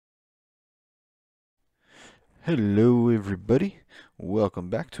Hello, everybody.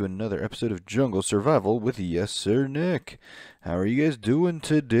 Welcome back to another episode of Jungle Survival with Yes Sir Nick. How are you guys doing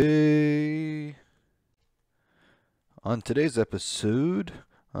today? On today's episode,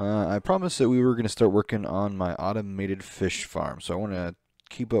 I promised that we were going to start working on my automated fish farm, so I want to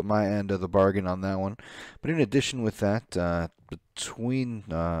keep up my end of the bargain on that one. But in addition with that, between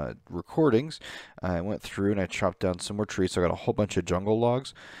recordings, I went through and I chopped down some more trees, so I got a whole bunch of jungle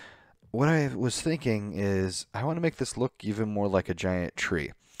logs. What I was thinking is I want to make this look even more like a giant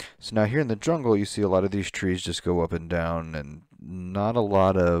tree. So now here in the jungle, you see a lot of these trees just go up and down, and not a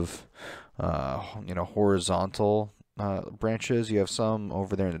lot of, horizontal branches. You have some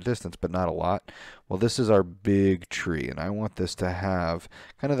over there in the distance, but not a lot. Well, this is our big tree, and I want this to have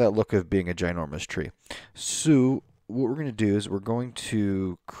kind of that look of being a ginormous tree. So what we're going to do is we're going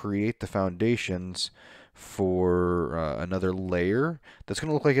to create the foundations for another layer that's going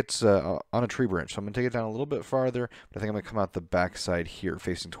to look like it's on a tree branch. So I'm going to take it down a little bit farther, but I think I'm going to come out the back side here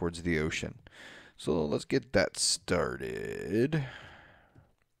facing towards the ocean. So let's get that started.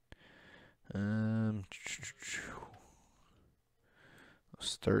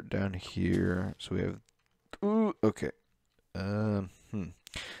 Start down here. So we have, ooh, okay.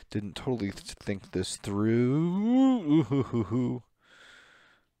 Didn't totally think this through.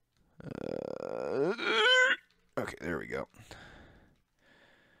 Okay, there we go.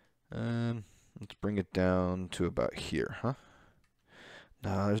 Let's bring it down to about here, huh?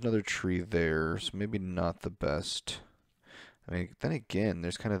 No, there's another tree there, so maybe not the best. I mean, then again,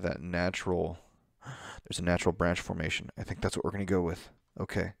 there's kind of that natural, there's a natural branch formation. I think that's what we're going to go with.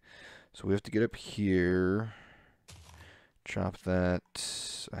 Okay, so we have to get up here, chop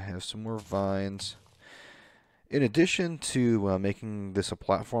that. I have some more vines. In addition to making this a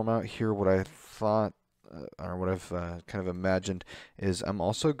platform out here, what I thought, or what I've kind of imagined, is I'm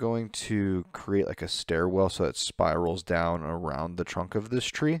also going to create like a stairwell so it spirals down around the trunk of this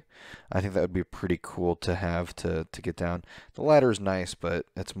tree. I think that would be pretty cool to have to get down. The ladder is nice, but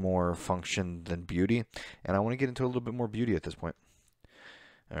it's more function than beauty, and I want to get into a little bit more beauty at this point.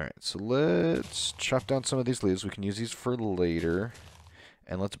 Alright, so let's chop down some of these leaves. We can use these for later,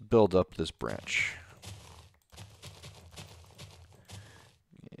 and let's build up this branch.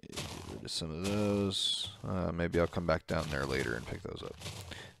 Some of those. Maybe I'll come back down there later and pick those up.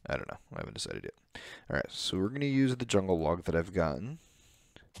 I don't know. I haven't decided yet. Alright, so we're going to use the jungle log that I've gotten.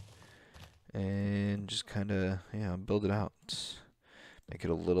 And just kind of, build it out. Make it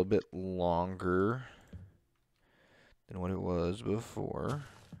a little bit longer than what it was before.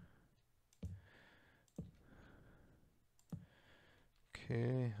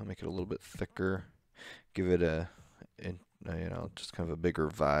 Okay, I'll make it a little bit thicker. Give it a, just kind of a bigger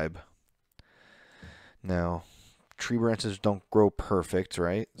vibe. Now, tree branches don't grow perfect,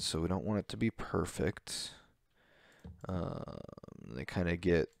 right? So we don't want it to be perfect. They kind of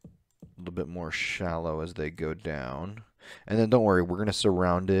get a little bit more shallow as they go down. And then don't worry, we're going to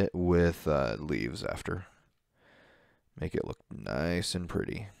surround it with leaves after. Make it look nice and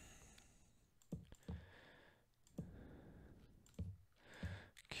pretty.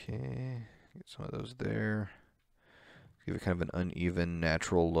 Okay, get some of those there. Give it kind of an uneven,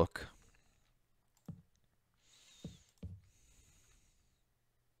 natural look.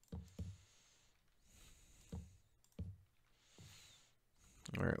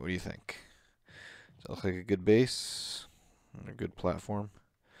 Alright, what do you think? Does that look like a good base? And a good platform?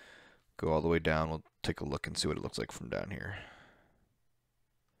 Go all the way down. We'll take a look and see what it looks like from down here.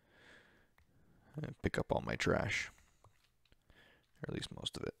 And pick up all my trash. Or at least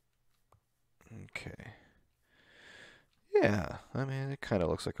most of it. Okay. Yeah, I mean, it kind of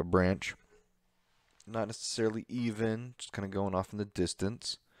looks like a branch. Not necessarily even, just kind of going off in the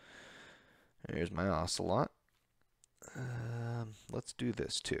distance. There's my ocelot. Let's do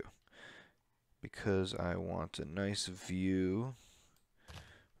this too, because I want a nice view.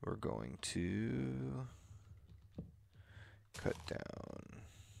 We're going to cut down.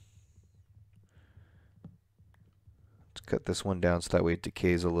 Let's cut this one down so that way it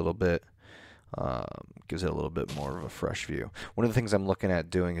decays a little bit. Gives it a little bit more of a fresh view. One of the things I'm looking at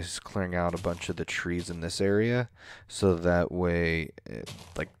doing is clearing out a bunch of the trees in this area, so that way,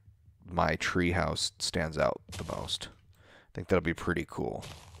 like, my tree house stands out the most. I think that'll be pretty cool.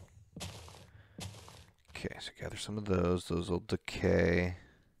 Okay, so gather some of those. Those will decay.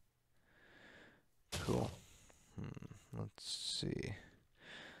 Cool. Let's see.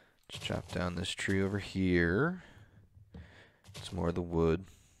 Let's chop down this tree over here. It's more of the wood,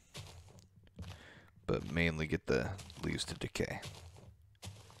 but mainly get the leaves to decay.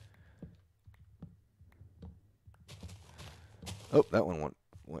 Oh, that one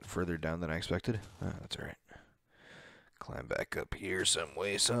went further down than I expected. That's alright. Climb back up here some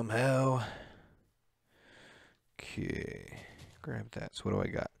way, somehow. Okay, grab that. So what do I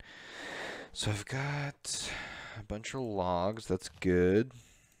got? So I've got a bunch of logs. That's good.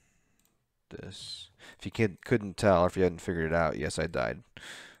 This, if you couldn't tell, or if you hadn't figured it out, yes, I died.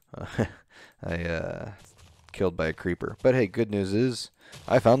 I killed by a creeper. But hey, good news is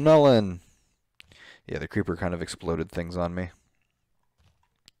I found melon. Yeah, the creeper kind of exploded things on me.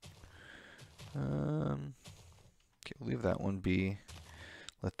 Okay, leave that one be.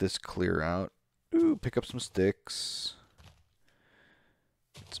 Let this clear out. Ooh, pick up some sticks.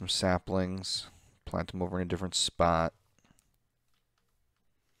 Get some saplings. Plant them over in a different spot.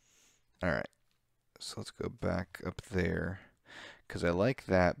 Alright, so let's go back up there. Because I like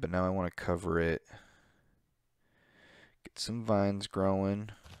that, but now I want to cover it. Get some vines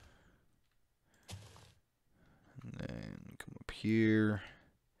growing. And then come up here.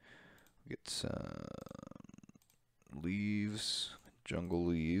 Get some leaves. Jungle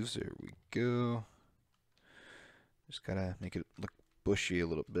leaves. There we go. Just gotta make it look bushy a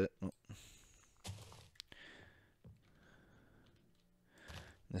little bit. Oh.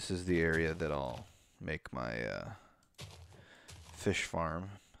 This is the area that I'll make my fish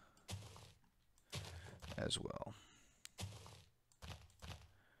farm as well.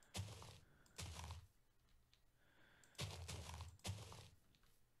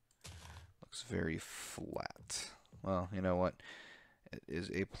 Looks very flat. Well, you know what? It is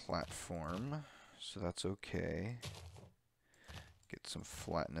a platform, so that's okay. Get some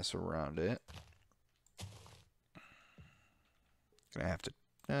flatness around it. Gonna have to,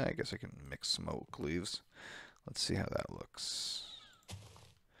 I guess I can mix some oak leaves. Let's see how that looks.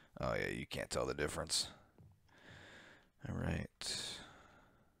 Oh yeah, you can't tell the difference. Alright.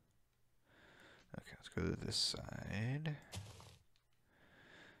 Okay, let's go to this side.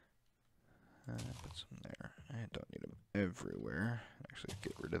 Put some there. I don't need them everywhere. Actually,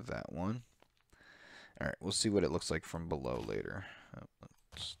 get rid of that one. Alright, we'll see what it looks like from below later. Oh,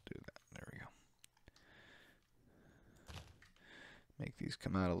 let's do that. There we go. Make these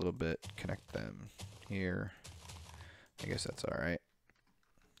come out a little bit. Connect them here. I guess that's alright.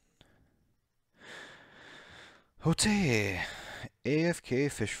 Hote!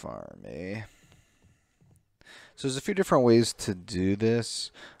 AFK Fish Farm, eh? So there's a few different ways to do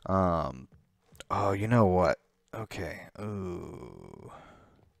this. Oh, you know what? Okay. Ooh.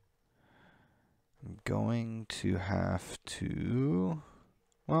 I'm going to have to...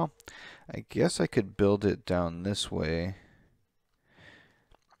 Well, I guess I could build it down this way.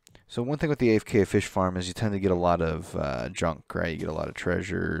 So one thing with the AFK Fish Farm is you tend to get a lot of junk, right? You get a lot of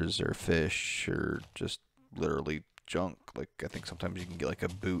treasures or fish or just literally junk. Like, I think sometimes you can get like a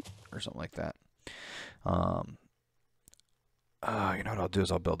boot or something like that. You know what I'll do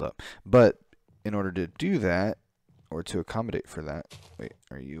is I'll build up. But in order to do that, or to accommodate for that, wait,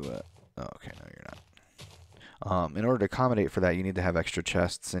 are you, oh, okay, no, you're not. In order to accommodate for that, you need to have extra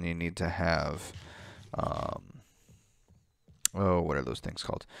chests, and you need to have, oh, what are those things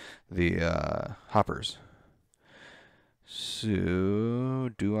called? The, hoppers. So,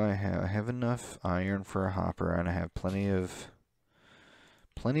 do I have enough iron for a hopper, and I have plenty of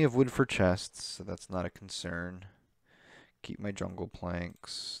wood for chests, so that's not a concern. Keep my jungle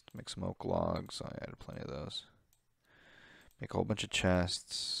planks, make some oak logs. I added plenty of those. Make a whole bunch of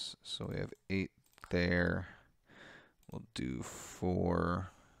chests. So we have 8 there. We'll do 4.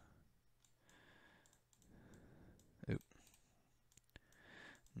 Oop.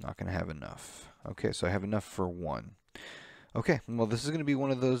 Not going to have enough. Okay, so I have enough for 1. Okay, well this is going to be one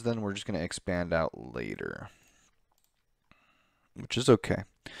of those then we're just going to expand out later. Which is okay.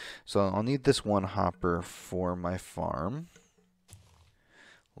 So I'll need this 1 hopper for my farm.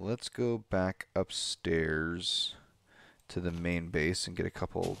 Let's go back upstairs to the main base and get a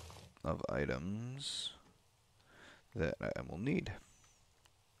couple of items that I will need.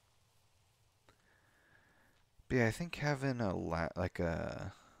 But yeah, I think having a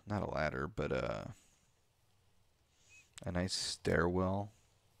not a ladder, but a nice stairwell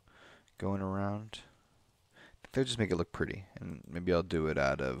going around. They'll just make it look pretty, and maybe I'll do it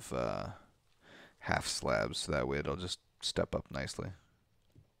out of half slabs, so that way it'll just step up nicely.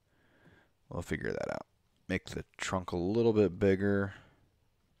 We'll figure that out. Make the trunk a little bit bigger.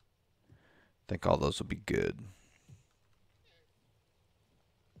 I think all those will be good.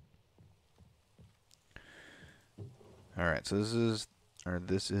 Alright, so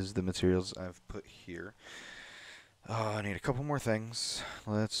this is the materials I've put here. Oh, I need a couple more things.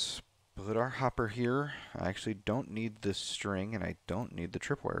 Let's put our hopper here. I actually don't need this string, and I don't need the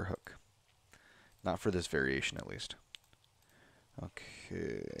tripwire hook. Not for this variation, at least.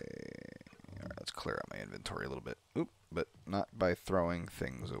 Okay. Alright, let's clear out my inventory a little bit. Oop, but not by throwing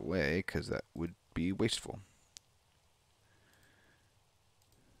things away, because that would be wasteful.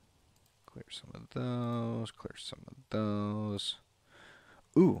 Clear some of those, clear some of those.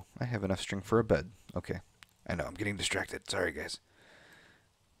 Ooh, I have enough string for a bed. Okay. I know, I'm getting distracted. Sorry, guys.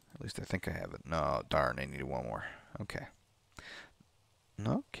 At least I think I have it. No, darn, I needed one more. Okay.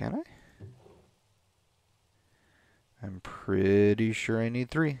 No, can I? I'm pretty sure I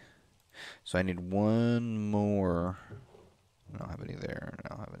need 3. So I need one more. I don't have any there. I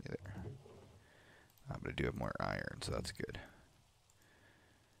don't have any there. But I do have more iron, so that's good.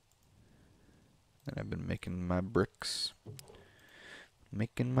 And I've been making my bricks.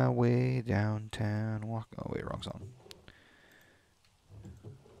 Making my way downtown. Walk. Oh, wait, wrong song.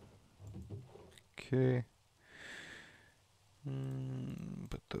 Okay.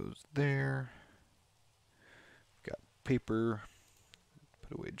 Put those there. Got paper.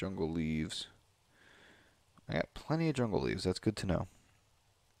 Put away jungle leaves. I got plenty of jungle leaves. That's good to know.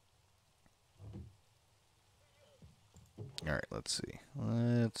 Alright, let's see.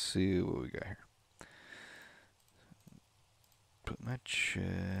 Let's see what we got here. Put my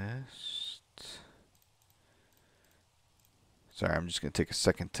chest. Sorry, I'm just going to take a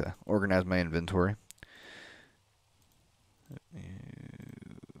second to organize my inventory.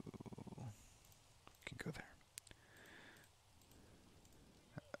 Can go there.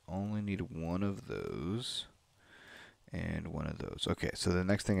 I only need one of those and one of those. Okay, so the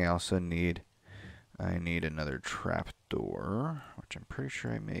next thing I also need, I need another trapdoor, which I'm pretty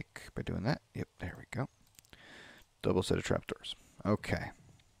sure I make by doing that. Yep, there we go. Double set of trapdoors. Okay.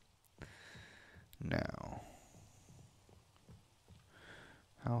 Now,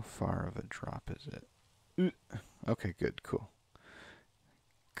 how far of a drop is it? Okay, good, cool.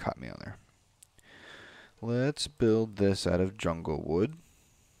 Caught me on there. Let's build this out of jungle wood.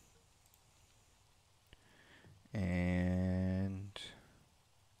 And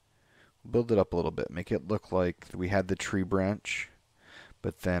build it up a little bit. Make it look like we had the tree branch,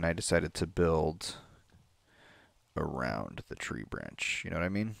 but then I decided to build around the tree branch. You know what I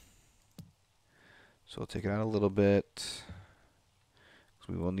mean? So we'll take it out a little bit.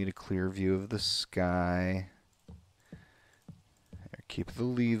 We will need a clear view of the sky. Keep the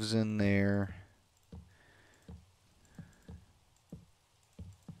leaves in there.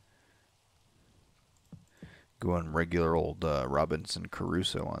 Going regular old Robinson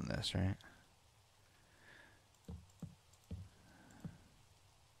Crusoe on this, right?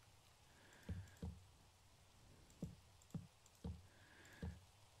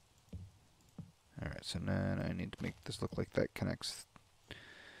 Alright, so then I need to make this look like that connects.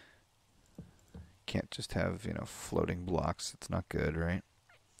 Can't just have, you know, floating blocks. It's not good, right?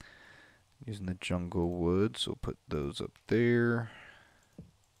 Using the jungle wood, so we'll put those up there.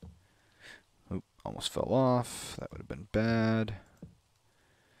 Oop, almost fell off. That would have been bad.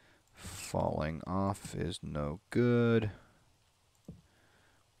 Falling off is no good.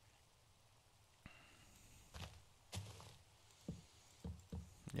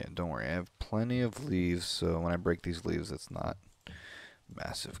 Yeah, don't worry. I have plenty of leaves, so when I break these leaves, it's not a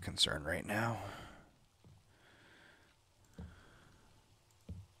massive concern right now.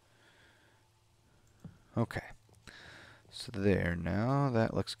 Okay. So there now,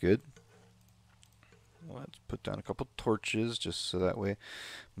 that looks good. Let's put down a couple torches just so that way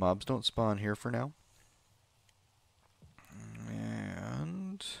mobs don't spawn here for now.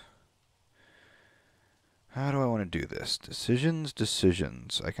 And how do I want to do this?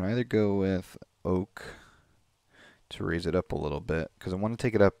 Decisions. I can either go with oak to raise it up a little bit, because I want to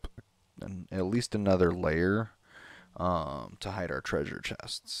take it up at least another layer to hide our treasure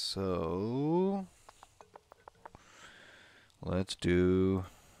chests. So let's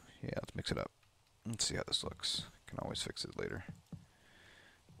mix it up. Let's see how this looks. Can always fix it later.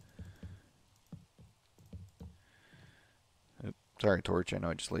 Oops, sorry, Torch. I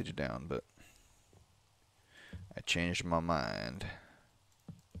know I just laid you down, but I changed my mind.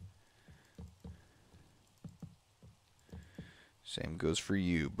 Same goes for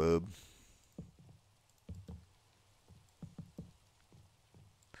you, bub.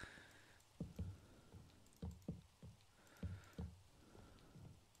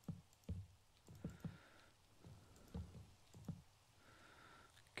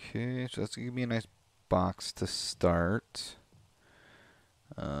 Okay, so that's going to give me a nice box to start.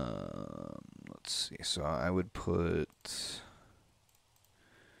 Let's see, so I would put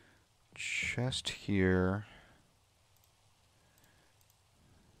chest here.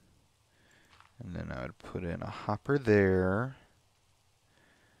 And then I would put in a hopper there.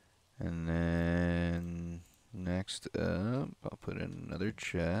 And then next up, I'll put in another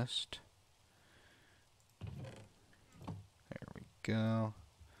chest. go.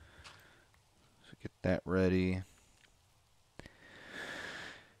 So get that ready.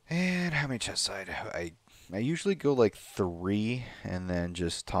 And how many chests I usually go like 3 and then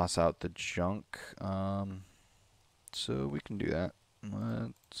just toss out the junk. So we can do that.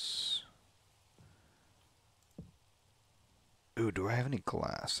 Let's. Ooh, do I have any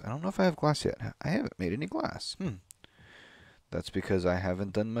glass? I don't know if I have glass yet. I haven't made any glass. That's because I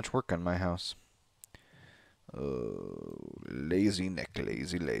haven't done much work on my house. Oh, lazy Nick,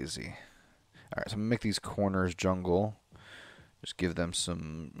 lazy. Alright, so I'm going to make these corners jungle. Just give them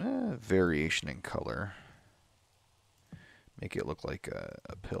some variation in color. Make it look like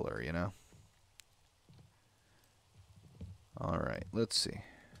a pillar, you know? Alright, let's see.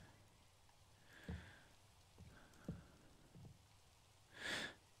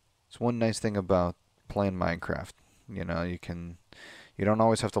 It's one nice thing about playing Minecraft. You know, you don't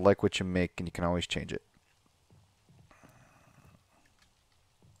always have to like what you make, and you can always change it.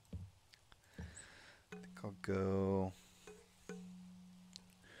 I think I'll go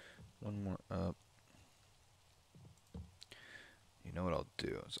one more up. You know what I'll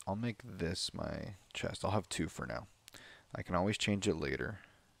do is I'll make this my chest. I'll have 2 for now. I can always change it later.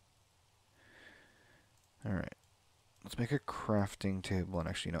 Alright. Let's make a crafting table. And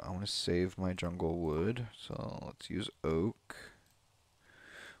actually, I want to save my jungle wood. So let's use oak.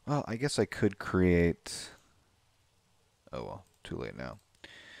 Well, I guess I could create... Oh, well. Too late now.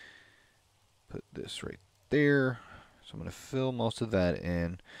 Put this right there. So I'm going to fill most of that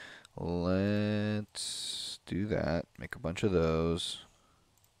in. Let's do that. Make a bunch of those.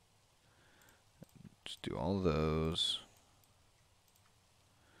 Just do all of those.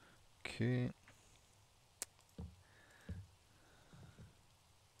 Okay.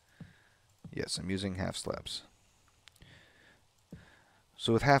 Yes, I'm using half slabs.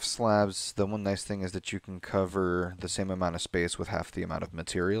 So with half slabs, the one nice thing is that you can cover the same amount of space with half the amount of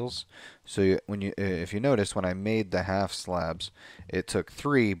materials. So if you notice, when I made the half slabs, it took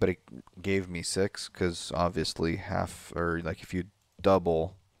 3, but it gave me 6, because obviously half, or like if you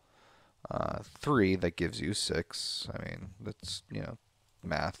double 3, that gives you 6. I mean, that's,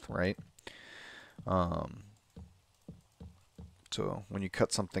 math, right? So when you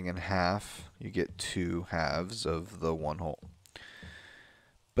cut something in half, you get 2 halves of the one whole.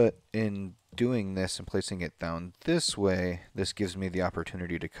 But in doing this and placing it down this way, this gives me the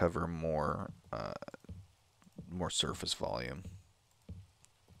opportunity to cover more surface volume.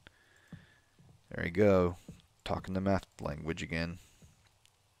 There you go, talking the math language again.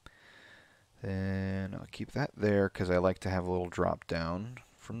 Then I'll keep that there because I like to have a little drop down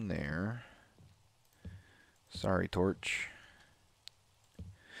from there. Sorry, torch.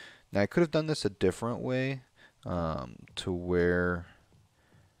 Now I could have done this a different way, to where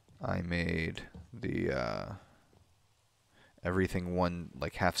I made the everything one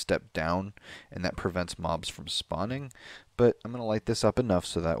like half step down, and that prevents mobs from spawning. But I'm gonna light this up enough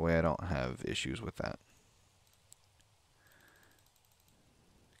so that way I don't have issues with that.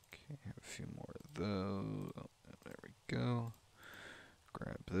 Okay, have a few more of those. Oh, there we go.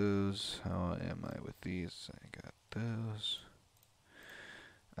 Grab those. How am I with these? I got those.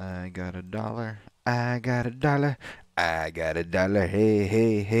 I got $1. I got $1. I got $1. Hey,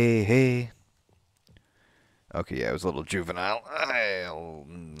 hey, hey, hey. Okay, yeah, it was a little juvenile. I'll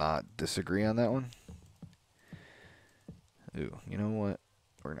not disagree on that one. Ooh, you know what?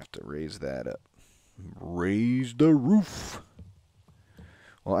 We're going to have to raise that up. Raise the roof.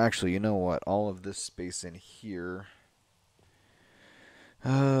 Well, actually, you know what? All of this space in here.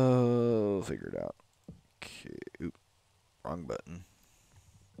 Oh, figure it out. Okay. Oop. Wrong button.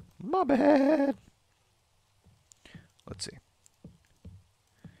 My bad. Let's see.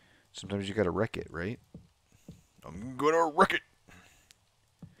 Sometimes you gotta wreck it, right? I'm gonna wreck it.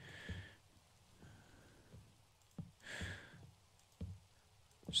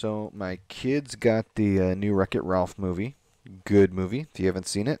 So my kids got the new Wreck-It Ralph movie. Good movie. If you haven't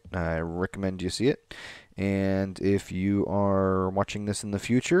seen it, I recommend you see it. And if you are watching this in the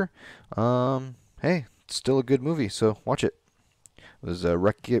future, hey, it's still a good movie, so watch it. It was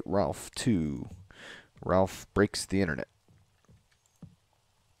Wreck-It Ralph 2. Ralph Breaks the Internet.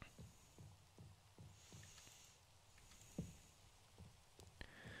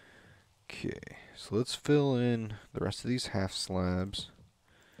 Okay, so let's fill in the rest of these half slabs.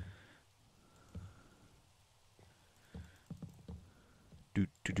 Doot,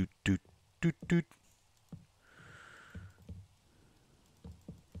 doot, doot, doot, doot, doot.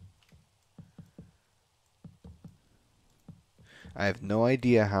 I have no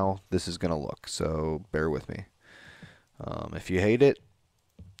idea how this is going to look, so bear with me. If you hate it,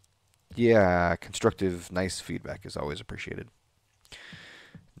 yeah, constructive, nice feedback is always appreciated.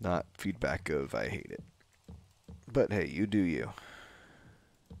 Not feedback of I hate it. But hey, you do you.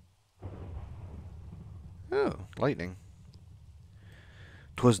 Oh, lightning.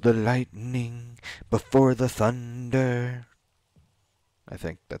 'Twas the lightning before the thunder. I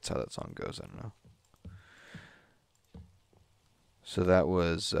think that's how that song goes. I don't know. So that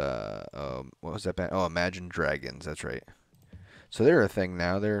was, what was that band? Oh, Imagine Dragons. That's right. So they're a thing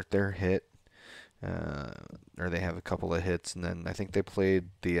now. They're hit. Or they have a couple of hits, and then I think they played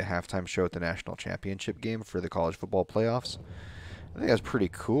the halftime show at the national championship game for the college football playoffs. I think that's pretty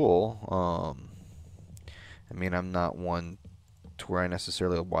cool. I mean, I'm not one to where I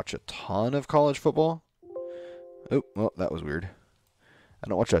necessarily watch a ton of college football. Oh, well, that was weird. I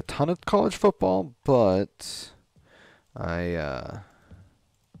don't watch a ton of college football, but yeah,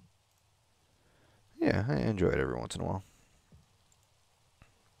 I enjoy it every once in a while.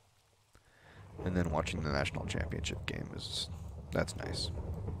 And then watching the national championship game that's nice.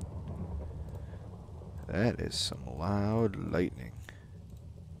 That is some loud lightning.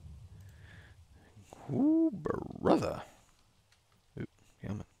 Ooh, brother. Ooh,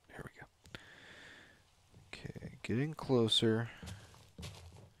 yaman. Here we go. Okay, getting closer.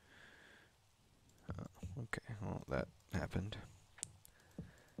 Okay, well, that happened.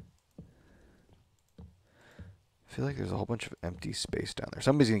 I feel like there's a whole bunch of empty space down there.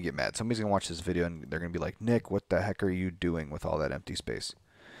 Somebody's going to get mad. Somebody's going to watch this video and they're going to be like, Nick, what the heck are you doing with all that empty space?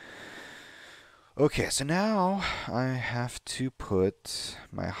 Okay, so now I have to put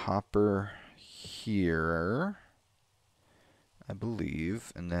my hopper here, I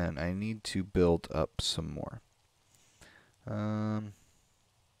believe, and then I need to build up some more.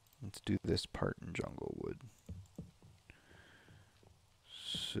 Let's do this part in jungle wood.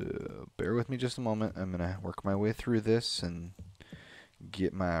 So bear with me just a moment. I'm going to work my way through this and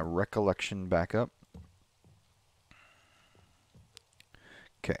get my recollection back up.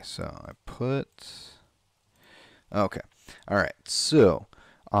 Okay, so I put... Okay. Alright, so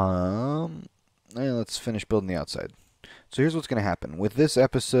let's finish building the outside. So here's what's going to happen. With this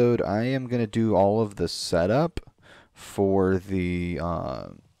episode, I am going to do all of the setup for the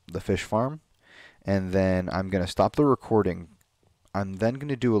fish farm, and then I'm going to stop the recording. I'm then going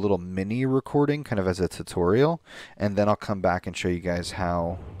to do a little mini recording kind of as a tutorial, and then I'll come back and show you guys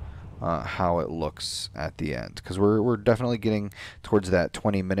how it looks at the end, because we're definitely getting towards that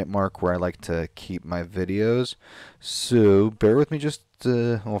 20-minute mark where I like to keep my videos. So bear with me just,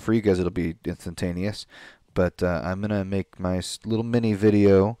 well, for you guys it'll be instantaneous, but I'm gonna make my little mini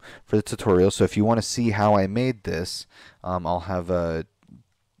video for the tutorial. So if you want to see how I made this, I'll have a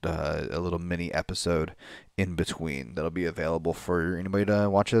little mini episode in between that'll be available for anybody to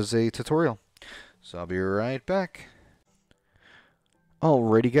watch as a tutorial. So I'll be right back.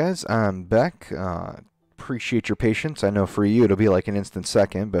 Alrighty guys, I'm back. Appreciate your patience. I know for you it'll be like an instant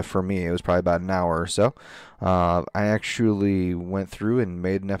second, but for me it was probably about an hour or so. I actually went through and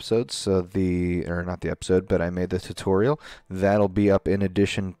made an episode, so or not the episode, but I made the tutorial. That'll be up in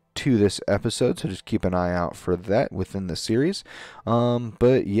addition to this episode, so just keep an eye out for that within the series.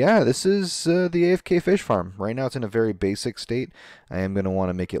 But yeah, this is the AFK Fish Farm. Right now it's in a very basic state. I am going to want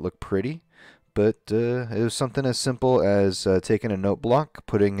to make it look pretty. But it was something as simple as taking a note block,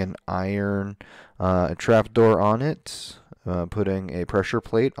 putting an iron trapdoor on it, putting a pressure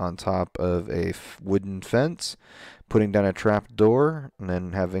plate on top of a wooden fence, putting down a trapdoor, and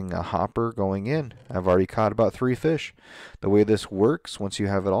then having a hopper going in. I've already caught about 3 fish. The way this works, once you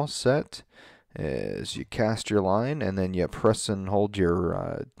have it all set, is you cast your line and then you press and hold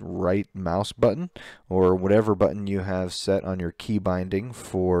your right mouse button or whatever button you have set on your key binding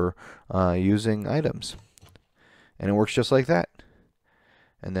for using items, and it works just like that.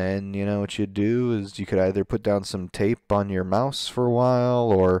 And then what you do is you could either put down some tape on your mouse for a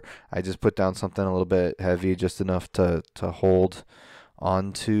while, or I just put down something a little bit heavy, just enough to hold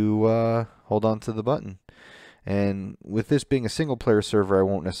onto the button. And with this being a single player server, I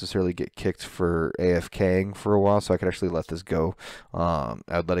won't necessarily get kicked for AFKing for a while, so I could actually let this go.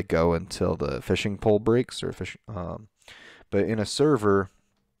 I'd let it go until the fishing pole breaks, or but in a server,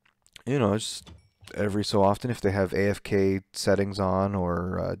 just every so often, if they have AFK settings on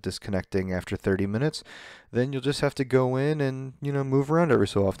or disconnecting after 30 minutes, then you'll just have to go in and move around every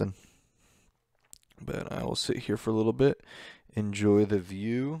so often. But I will sit here for a little bit, enjoy the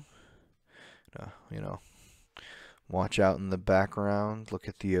view, watch out in the background, look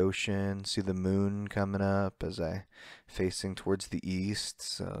at the ocean, see the moon coming up as I facing towards the east.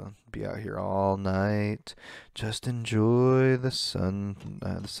 So be out here all night, just enjoy the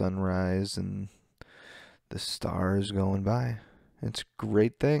sunrise and the stars going by. It's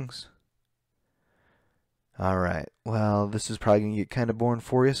great things. Alright, well, this is probably going to get kind of boring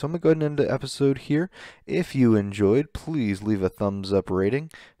for you, so I'm going to go ahead and end the episode here. If you enjoyed, please leave a thumbs up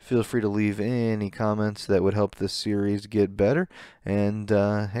rating. Feel free to leave any comments that would help this series get better. And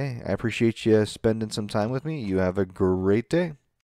hey, I appreciate you spending some time with me. You have a great day.